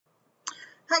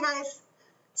Hi guys.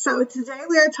 So today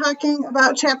we are talking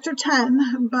about chapter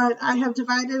 10, but I have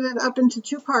divided it up into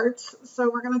two parts. So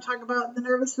we're going to talk about the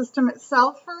nervous system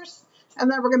itself first, and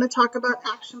then we're going to talk about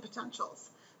action potentials.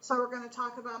 So we're going to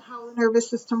talk about how the nervous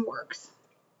system works.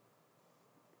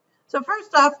 So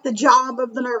first off, the job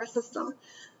of the nervous system.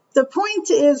 The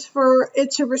point is for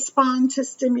it to respond to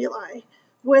stimuli.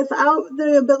 Without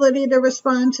the ability to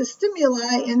respond to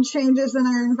stimuli and changes in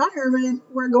our environment,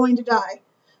 we're going to die.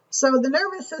 So the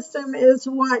nervous system is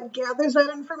what gathers that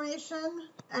information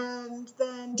and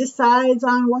then decides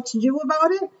on what to do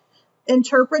about it,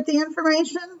 interpret the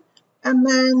information, and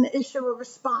then issue a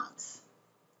response.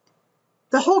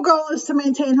 The whole goal is to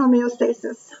maintain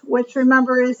homeostasis, which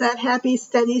remember is that happy,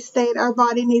 steady state our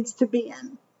body needs to be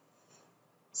in.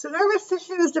 So nervous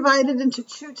tissue is divided into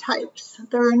two types.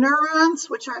 There are neurons,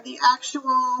 which are the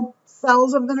actual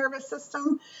cells of the nervous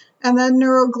system, and then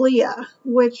neuroglia,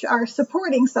 which are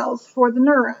supporting cells for the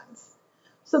neurons.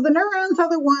 So the neurons are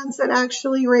the ones that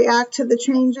actually react to the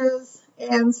changes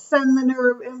and send the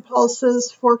nerve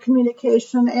impulses for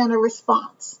communication and a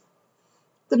response.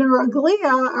 The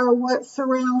neuroglia are what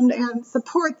surround and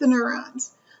support the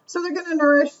neurons. So they're going to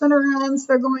nourish the neurons,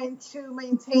 they're going to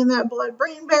maintain that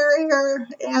blood-brain barrier,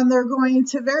 and they're going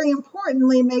to, very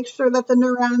importantly, make sure that the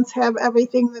neurons have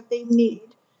everything that they need.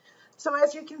 So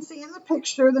as you can see in the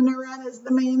picture, the neuron is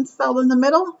the main cell in the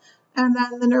middle, and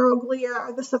then the neuroglia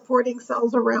are the supporting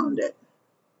cells around it.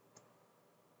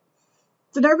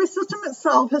 The nervous system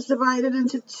itself is divided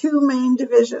into two main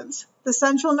divisions, the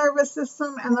central nervous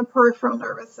system and the peripheral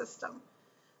nervous system.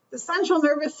 The central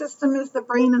nervous system is the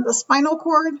brain and the spinal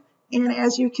cord, and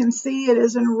as you can see, it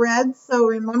is in red, so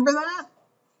remember that.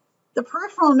 The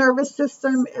peripheral nervous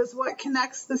system is what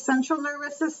connects the central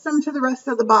nervous system to the rest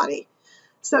of the body.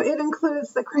 So it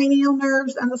includes the cranial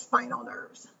nerves and the spinal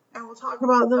nerves, and we'll talk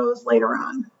about those later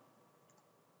on.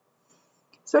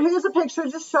 So here's a picture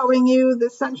just showing you the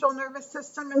central nervous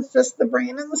system is just the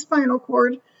brain and the spinal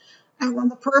cord, and then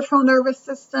the peripheral nervous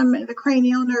system and the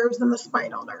cranial nerves and the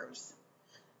spinal nerves.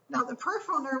 Now the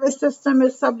peripheral nervous system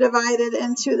is subdivided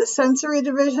into the sensory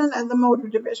division and the motor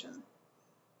division.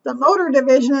 The motor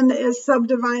division is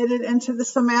subdivided into the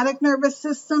somatic nervous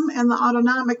system and the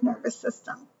autonomic nervous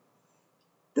system.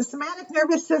 The somatic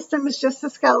nervous system is just the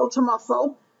skeletal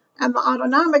muscle, and the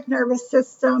autonomic nervous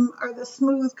system are the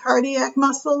smooth cardiac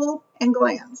muscle and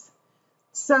glands.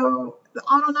 So the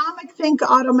autonomic, think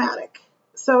automatic.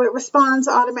 So it responds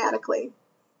automatically.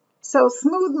 So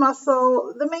smooth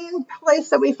muscle, the main place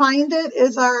that we find it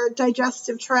is our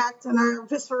digestive tract and our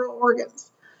visceral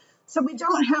organs. So we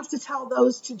don't have to tell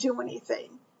those to do anything.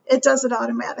 It does it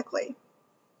automatically.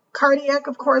 Cardiac,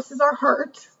 of course, is our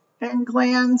heart, and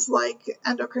glands like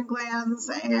endocrine glands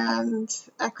and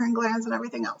eccrine glands and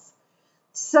everything else.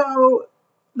 So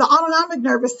the autonomic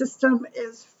nervous system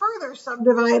is further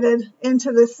subdivided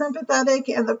into the sympathetic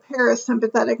and the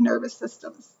parasympathetic nervous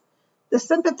systems. The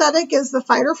sympathetic is the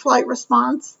fight or flight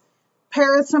response.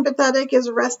 Parasympathetic is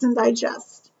rest and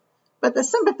digest. But the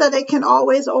sympathetic can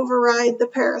always override the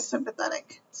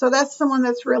parasympathetic. So that's the one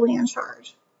that's really in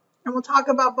charge. And we'll talk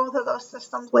about both of those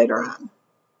systems later on.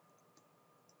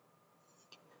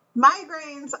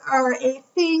 Migraines are a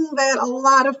thing that a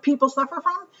lot of people suffer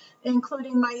from,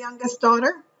 including my youngest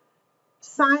daughter.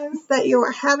 Signs that you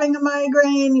are having a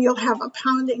migraine: you'll have a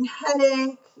pounding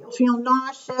headache, you'll feel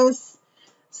nauseous,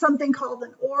 something called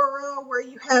an aura, where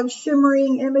you have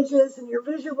shimmering images in your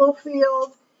visual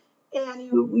field, and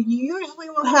you usually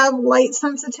will have light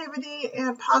sensitivity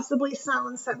and possibly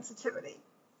sound sensitivity.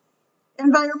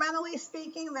 Environmentally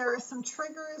speaking, there are some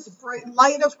triggers. Bright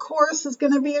light, of course, is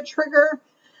going to be a trigger,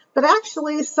 but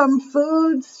actually some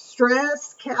foods,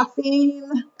 stress,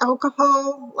 caffeine,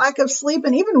 alcohol, lack of sleep,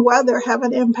 and even weather have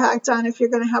an impact on if you're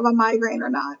going to have a migraine or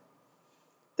not.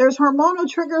 There's hormonal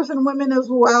triggers in women as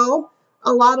well.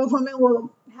 A lot of women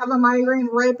will have a migraine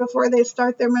right before they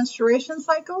start their menstruation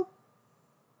cycle.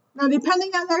 Now,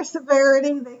 depending on their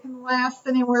severity, they can last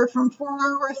anywhere from 4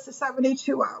 hours to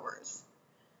 72 hours.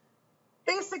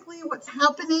 Basically, what's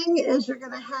happening is you're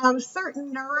going to have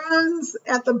certain neurons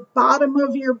at the bottom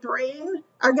of your brain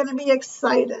are going to be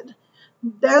excited.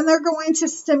 Then they're going to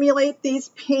stimulate these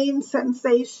pain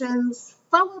sensations,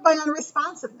 followed by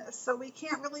unresponsiveness, so we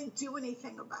can't really do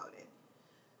anything about it.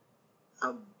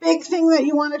 A big thing that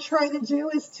you want to try to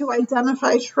do is to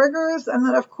identify triggers and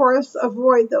then, of course,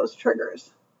 avoid those triggers.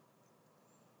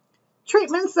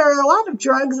 Treatments, there are a lot of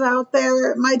drugs out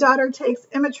there. My daughter takes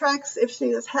Imitrex if she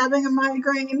is having a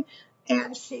migraine,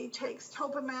 and she takes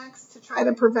Topamax to try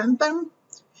to prevent them.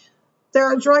 There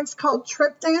are drugs called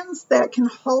triptans that can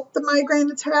halt the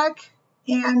migraine attack.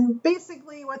 And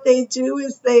basically what they do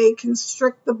is they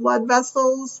constrict the blood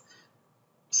vessels,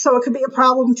 so it could be a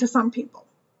problem to some people.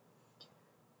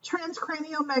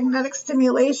 Transcranial magnetic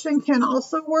stimulation can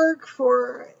also work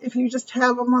for if you just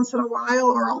have them once in a while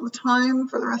or all the time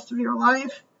for the rest of your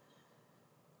life.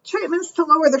 Treatments to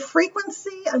lower the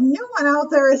frequency. A new one out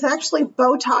there is actually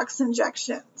Botox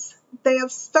injections. They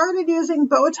have started using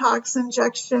Botox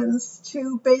injections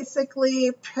to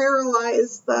basically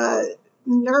paralyze the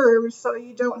nerves so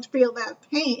you don't feel that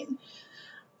pain.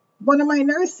 One of my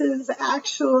nurses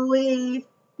actually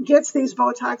gets these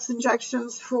Botox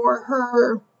injections for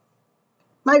her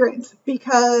migraines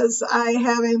because I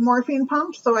have a morphine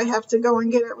pump, so I have to go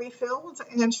and get it refilled,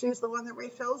 and she's the one that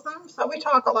refills them. So we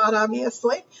talk a lot,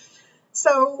 obviously.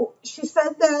 So she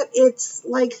said that it's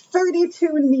like 32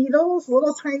 needles,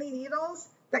 little tiny needles,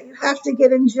 that you have to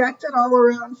get injected all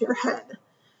around your head.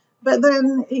 But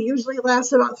then it usually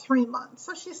lasts about 3 months.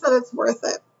 So she said it's worth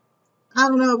it. I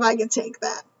don't know if I could take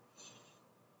that.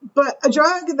 But a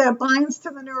drug that binds to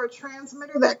the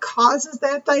neurotransmitter that causes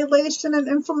that dilation and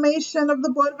inflammation of the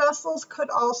blood vessels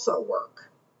could also work.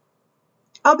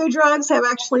 Other drugs have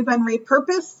actually been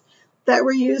repurposed that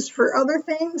were used for other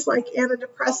things like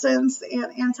antidepressants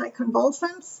and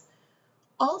anticonvulsants.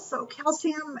 Also,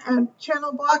 calcium and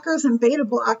channel blockers and beta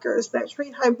blockers that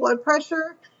treat high blood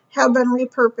pressure have been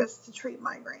repurposed to treat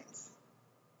migraines.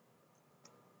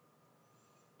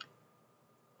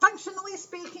 Functionally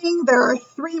speaking, there are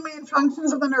 3 main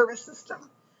functions of the nervous system: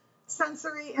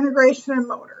 sensory, integration, and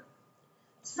motor.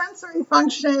 Sensory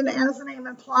function, as the name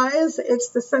implies, it's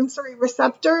the sensory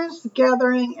receptors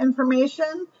gathering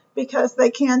information because they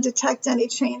can detect any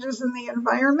changes in the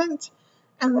environment,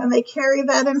 and then they carry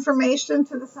that information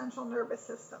to the central nervous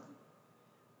system.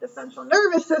 The central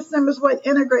nervous system is what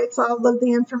integrates all of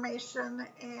the information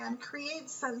and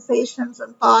creates sensations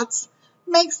and thoughts,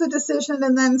 makes a decision,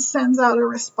 and then sends out a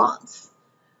response.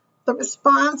 The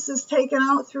response is taken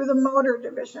out through the motor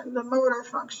division, the motor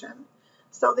function.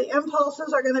 So the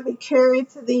impulses are going to be carried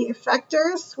to the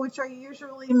effectors, which are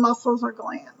usually muscles or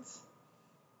glands.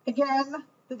 Again,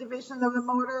 the division of the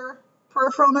motor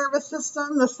peripheral nervous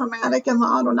system, the somatic and the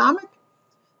autonomic.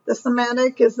 The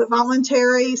somatic is the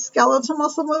voluntary skeletal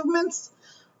muscle movements.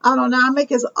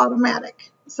 Autonomic is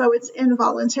automatic, so it's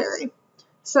involuntary.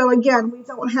 So again, we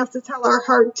don't have to tell our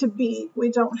heart to beat.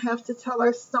 We don't have to tell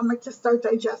our stomach to start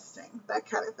digesting, that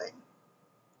kind of thing.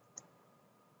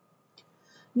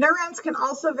 Neurons can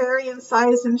also vary in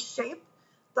size and shape.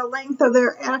 The length of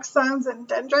their axons and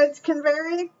dendrites can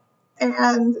vary.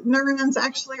 And neurons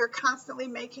actually are constantly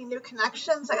making new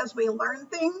connections as we learn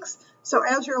things. So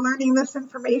as you're learning this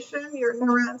information, your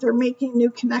neurons are making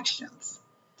new connections.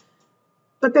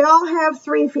 But they all have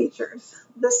 3 features.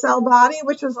 The cell body,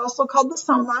 which is also called the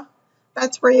soma.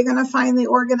 That's where you're going to find the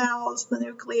organelles, the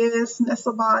nucleus,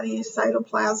 Nissl body,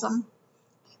 cytoplasm.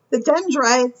 The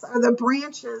dendrites are the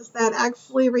branches that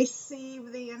actually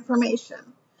receive the information.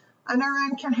 A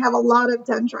neuron can have a lot of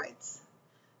dendrites.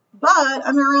 But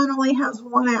a neuron only has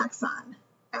 1 axon,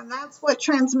 and that's what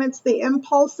transmits the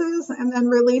impulses and then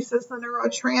releases the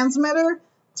neurotransmitter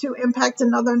to impact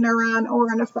another neuron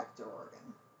or an effector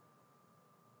organ.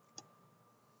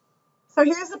 So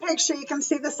here's the picture. You can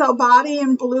see the cell body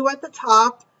in blue at the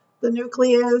top, the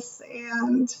nucleus,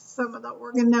 and some of the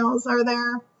organelles are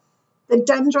there. The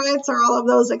dendrites are all of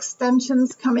those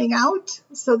extensions coming out,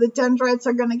 so the dendrites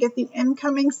are going to get the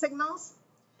incoming signals.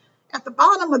 At the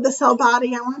bottom of the cell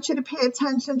body, I want you to pay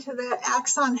attention to the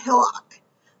axon hillock.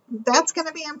 That's going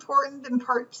to be important in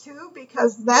part 2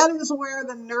 because that is where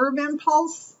the nerve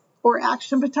impulse, or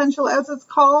action potential as it's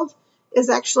called, is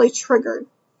actually triggered.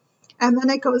 And then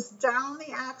it goes down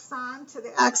the axon to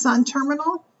the axon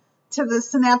terminal to the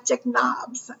synaptic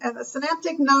knobs. And the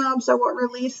synaptic knobs are what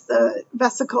release the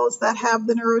vesicles that have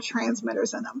the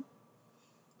neurotransmitters in them.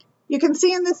 You can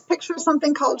see in this picture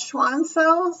something called Schwann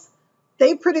cells.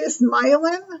 They produce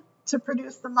myelin to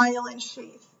produce the myelin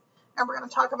sheath. And we're going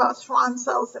to talk about Schwann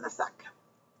cells in a sec.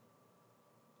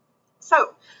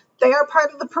 So, they are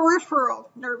part of the peripheral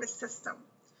nervous system.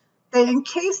 They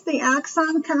encase the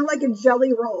axon kind of like a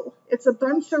jelly roll. It's a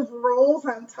bunch of rolls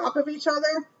on top of each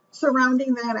other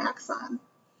surrounding that axon.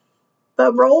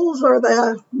 The rolls, or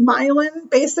the myelin,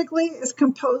 basically is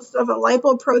composed of a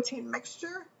lipoprotein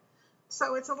mixture.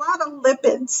 So it's a lot of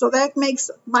lipids, so that makes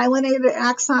myelinated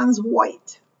axons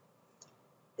white.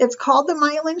 It's called the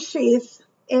myelin sheath,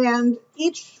 and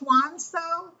each Schwann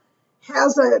cell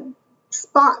has a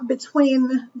spot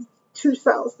between 2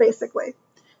 cells, basically.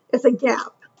 It's a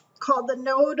gap called the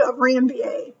node of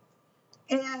Ranvier.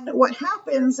 And what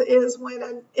happens is when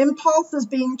an impulse is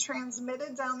being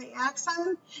transmitted down the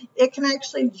axon, it can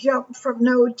actually jump from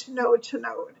node to node to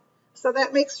node. So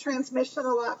that makes transmission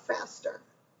a lot faster.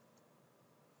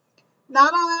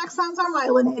 Not all axons are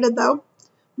myelinated though.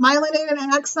 Myelinated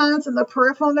axons in the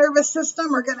peripheral nervous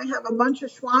system are going to have a bunch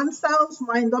of Schwann cells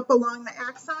lined up along the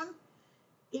axon.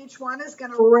 Each one is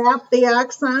going to wrap the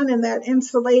axon in that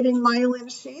insulating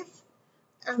myelin sheath.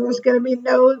 And there's going to be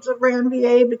nodes of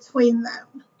Ranvier between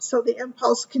them, so the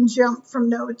impulse can jump from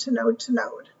node to node to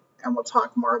node. And we'll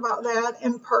talk more about that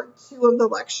in part 2 of the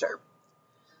lecture.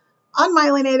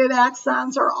 Unmyelinated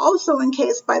axons are also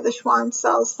encased by the Schwann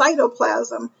cell's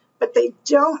cytoplasm, but they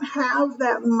don't have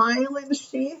that myelin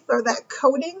sheath or that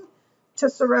coating to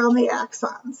surround the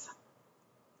axons.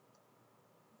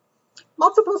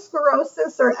 Multiple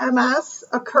sclerosis, or MS,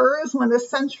 occurs when the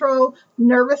central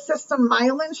nervous system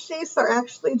myelin sheaths are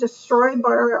actually destroyed by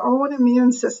our own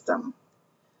immune system.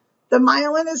 The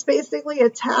myelin is basically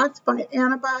attacked by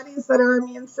antibodies that our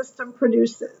immune system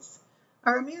produces.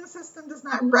 Our immune system does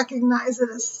not recognize it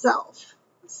as self,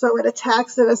 so it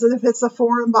attacks it as if it's a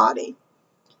foreign body.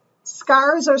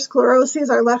 Scars or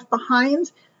scleroses are left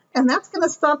behind, and that's going to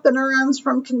stop the neurons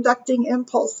from conducting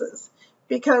impulses.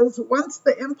 Because once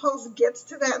the impulse gets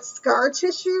to that scar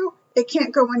tissue, it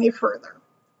can't go any further.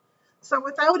 So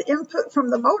without input from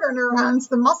the motor neurons,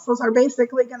 the muscles are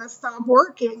basically going to stop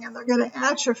working and they're going to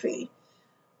atrophy.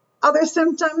 Other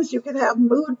symptoms, you could have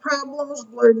mood problems,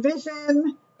 blurred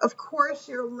vision. Of course,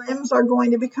 your limbs are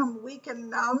going to become weak and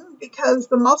numb because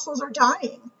the muscles are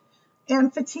dying.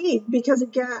 And fatigue because,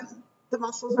 again, the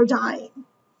muscles are dying.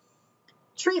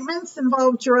 Treatments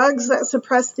involve drugs that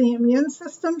suppress the immune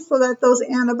system so that those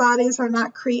antibodies are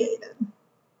not created.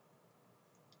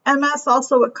 MS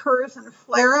also occurs in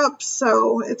flare-ups,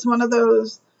 so it's one of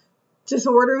those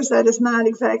disorders that is not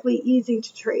exactly easy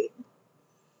to treat.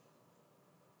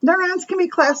 Neurons can be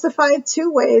classified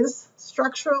 2 ways,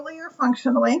 structurally or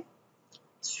functionally.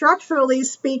 Structurally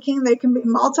speaking, they can be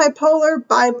multipolar,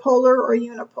 bipolar, or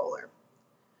unipolar.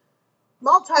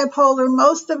 Multipolar,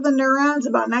 most of the neurons,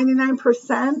 about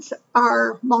 99%,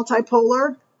 are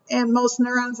multipolar, and most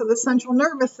neurons of the central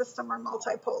nervous system are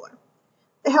multipolar.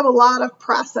 They have a lot of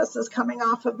processes coming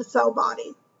off of the cell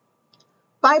body.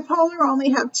 Bipolar only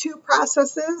have 2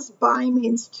 processes. Bi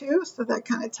means 2, so that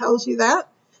kind of tells you that.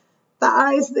 The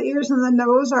eyes, the ears, and the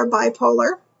nose are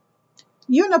bipolar.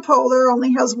 Unipolar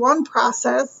only has 1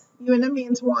 process. Uni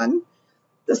means 1.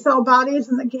 The cell bodies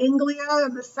and the ganglia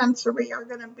and the sensory are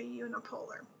going to be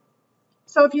unipolar.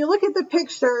 So if you look at the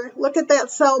picture, look at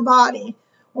that cell body.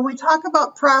 When we talk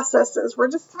about processes,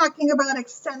 we're just talking about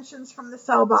extensions from the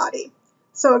cell body.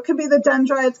 So it could be the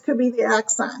dendrites, could be the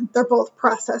axon. They're both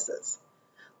processes.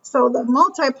 So the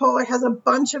multipolar has a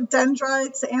bunch of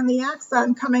dendrites and the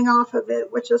axon coming off of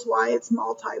it, which is why it's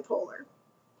multipolar.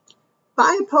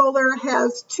 Bipolar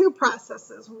has 2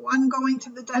 processes, one going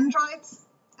to the dendrites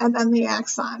and then the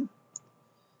axon.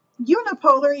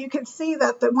 Unipolar, you can see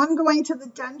that the one going to the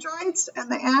dendrites and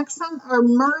the axon are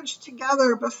merged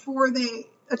together before they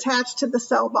attach to the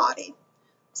cell body.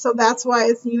 So that's why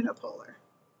it's unipolar.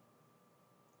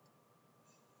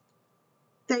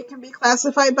 They can be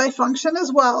classified by function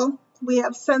as well. We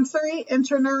have sensory,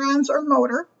 interneurons, or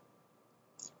motor.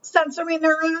 Sensory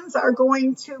neurons are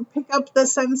going to pick up the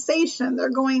sensation. They're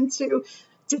going to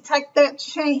detect that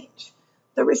change.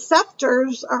 The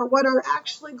receptors are what are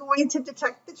actually going to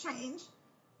detect the change.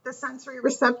 The sensory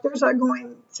receptors are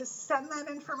going to send that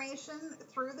information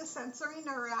through the sensory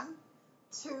neuron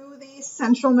to the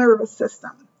central nervous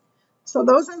system. So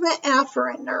those are the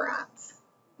afferent neurons.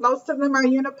 Most of them are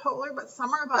unipolar, but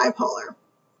some are bipolar.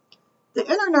 The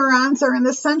interneurons are in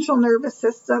the central nervous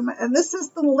system, and this is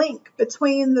the link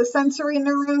between the sensory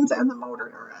neurons and the motor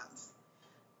neurons.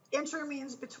 Inter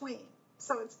means between,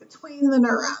 so it's between the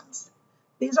neurons.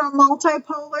 These are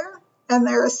multipolar, and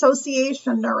they're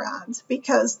association neurons,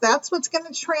 because that's what's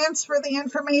going to transfer the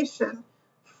information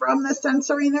from the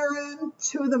sensory neuron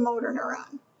to the motor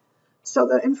neuron. So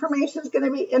the information is going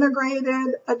to be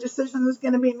integrated, a decision is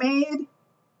going to be made,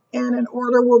 and an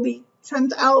order will be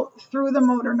sent out through the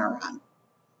motor neuron.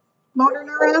 Motor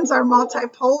neurons are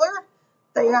multipolar.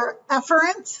 They are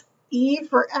efferent, E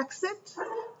for exit,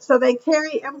 so they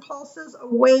carry impulses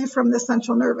away from the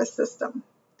central nervous system.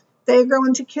 They're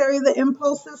going to carry the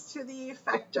impulses to the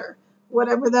effector,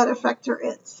 whatever that effector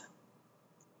is.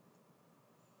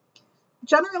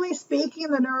 Generally speaking,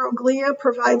 the neuroglia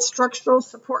provide structural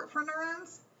support for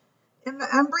neurons. In the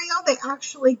embryo, they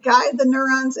actually guide the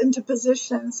neurons into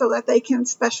position so that they can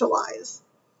specialize.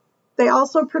 They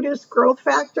also produce growth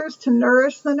factors to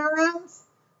nourish the neurons.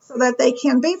 so that they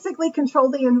can basically control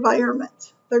the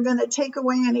environment. They're going to take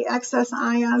away any excess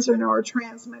ions or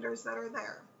neurotransmitters that are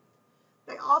there.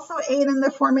 They also aid in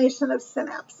the formation of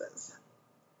synapses.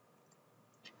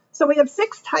 So we have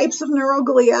 6 types of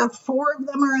neuroglia. 4 of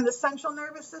them are in the central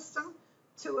nervous system.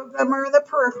 2 of them are in the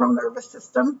peripheral nervous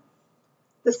system.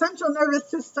 The central nervous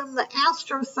system, the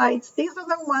astrocytes, these are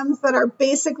the ones that are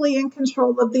basically in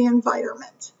control of the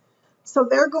environment. So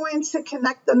they're going to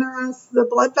connect the neurons to the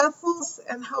blood vessels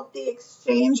and help the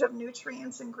exchange of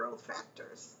nutrients and growth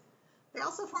factors. They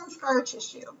also form scar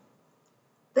tissue.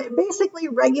 They basically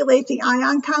regulate the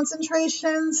ion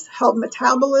concentrations, help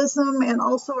metabolism, and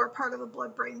also are part of the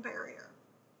blood-brain barrier.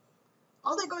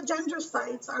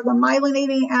 Oligodendrocytes are the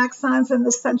myelinating axons in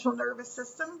the central nervous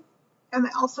system, and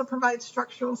they also provide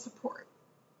structural support.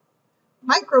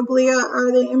 Microglia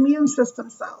are the immune system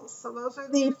cells, so those are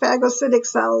the phagocytic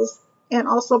cells and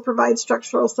also provide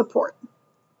structural support.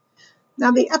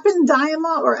 Now the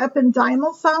ependyma or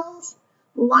ependymal cells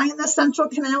line the central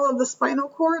canal of the spinal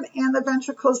cord and the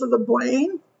ventricles of the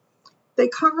brain. They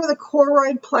cover the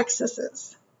choroid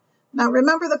plexuses. Now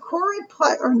remember the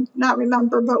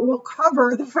we'll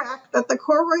cover the fact that the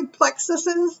choroid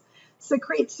plexuses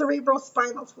secrete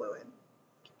cerebrospinal fluid.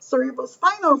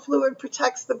 Cerebrospinal fluid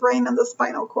protects the brain and the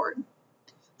spinal cord.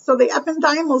 So the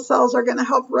ependymal cells are going to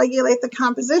help regulate the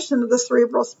composition of the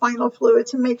cerebrospinal fluid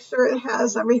to make sure it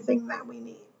has everything that we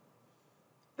need.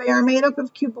 They are made up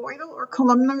of cuboidal or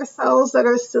columnar cells that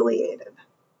are ciliated.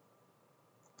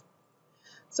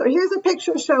 So here's a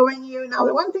picture showing you. Now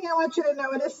the one thing I want you to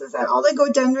notice is that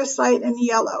oligodendrocyte in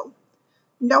yellow.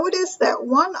 Notice that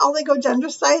one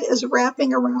oligodendrocyte is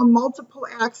wrapping around multiple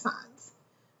axons.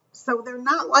 So they're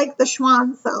not like the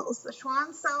Schwann cells. The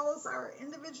Schwann cells are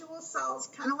individual cells,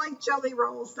 kind of like jelly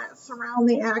rolls that surround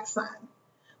the axon.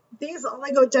 These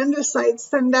oligodendrocytes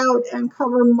send out and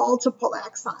cover multiple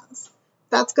axons.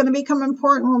 That's going to become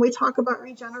important when we talk about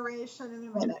regeneration in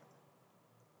a minute.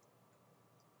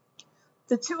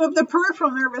 The 2 of the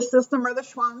peripheral nervous system are the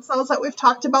Schwann cells that we've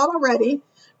talked about already.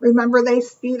 Remember, they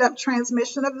speed up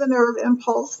transmission of the nerve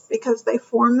impulse because they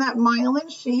form that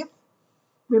myelin sheath.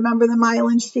 Remember, the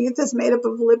myelin sheath is made up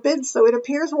of lipids, so it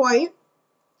appears white.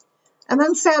 And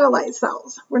then satellite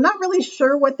cells. We're not really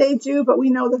sure what they do, but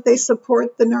we know that they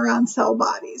support the neuron cell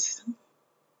bodies.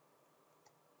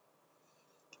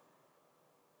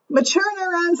 Mature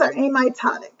neurons are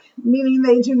amitotic, meaning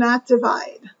they do not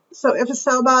divide. So if a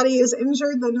cell body is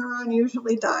injured, the neuron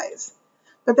usually dies.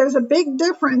 But there's a big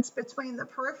difference between the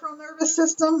peripheral nervous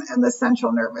system and the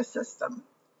central nervous system.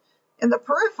 In the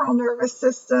peripheral nervous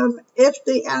system, if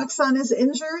the axon is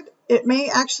injured, it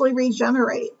may actually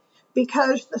regenerate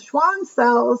because the Schwann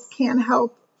cells can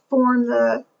help form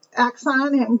the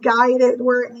axon and guide it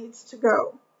where it needs to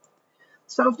go.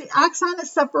 So if the axon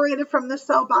is separated from the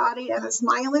cell body and its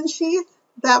myelin sheath,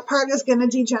 that part is going to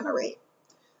degenerate.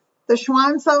 The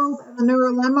Schwann cells and the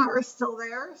neurolemma are still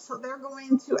there, so they're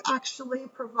going to actually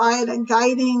provide a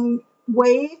guiding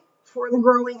way for the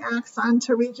growing axon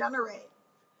to regenerate.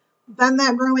 Then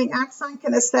that growing axon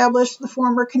can establish the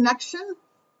former connection,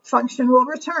 function will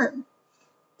return.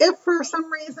 If for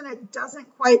some reason it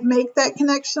doesn't quite make that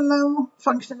connection though,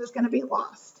 function is going to be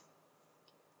lost.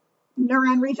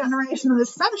 Neuron regeneration in the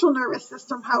central nervous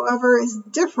system, however, is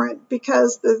different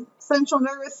because the central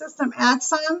nervous system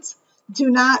axons do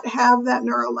not have that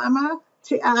neurolemma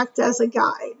to act as a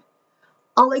guide.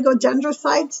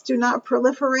 Oligodendrocytes do not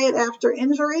proliferate after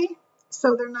injury,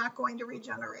 so they're not going to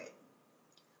regenerate.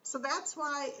 So that's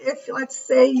why if, let's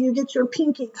say, you get your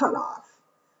pinky cut off,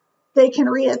 they can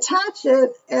reattach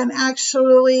it and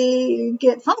actually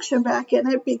get function back in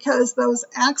it because those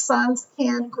axons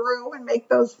can grow and make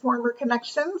those former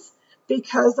connections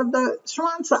because of the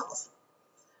Schwann cells.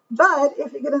 But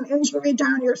if you get an injury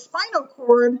down your spinal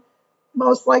cord,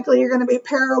 most likely you're going to be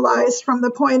paralyzed from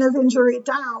the point of injury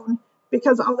down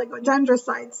because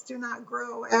oligodendrocytes do not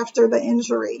grow after the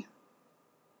injury.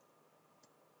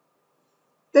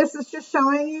 This is just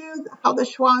showing you how the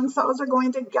Schwann cells are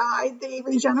going to guide the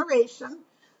regeneration.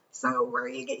 So where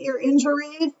you get your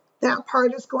injury, that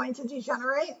part is going to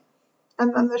degenerate,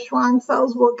 and then the Schwann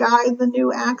cells will guide the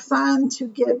new axon to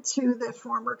get to the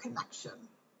former connection.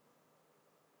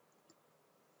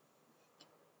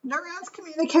 Neurons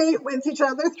communicate with each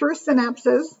other through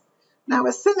synapses. Now,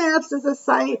 a synapse is a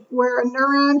site where a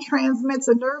neuron transmits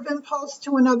a nerve impulse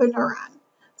to another neuron.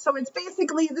 So it's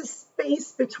basically the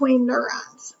space between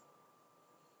neurons.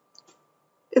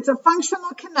 It's a functional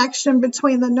connection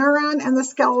between the neuron and the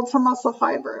skeletal muscle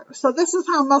fiber. So this is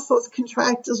how muscles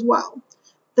contract as well.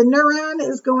 The neuron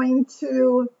is going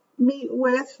to meet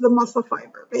with the muscle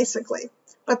fiber, basically.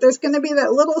 But there's going to be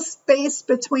that little space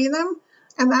between them,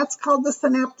 and that's called the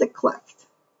synaptic cleft.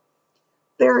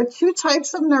 There are two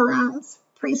types of neurons,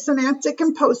 presynaptic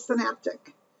and postsynaptic.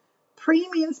 Pre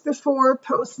means before,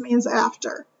 post means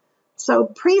after. So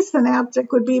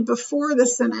presynaptic would be before the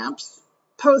synapse,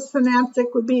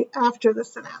 postsynaptic would be after the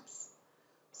synapse.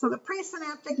 So the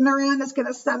presynaptic neuron is going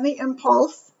to send the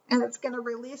impulse, and it's going to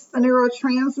release the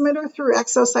neurotransmitter through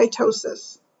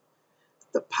exocytosis.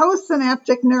 The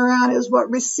postsynaptic neuron is what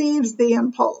receives the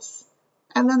impulse,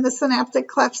 and then the synaptic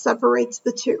cleft separates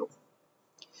the two.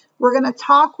 We're going to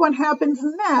talk what happens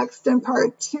next in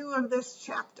part 2 of this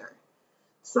chapter.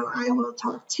 So I will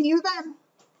talk to you then.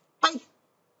 Bye.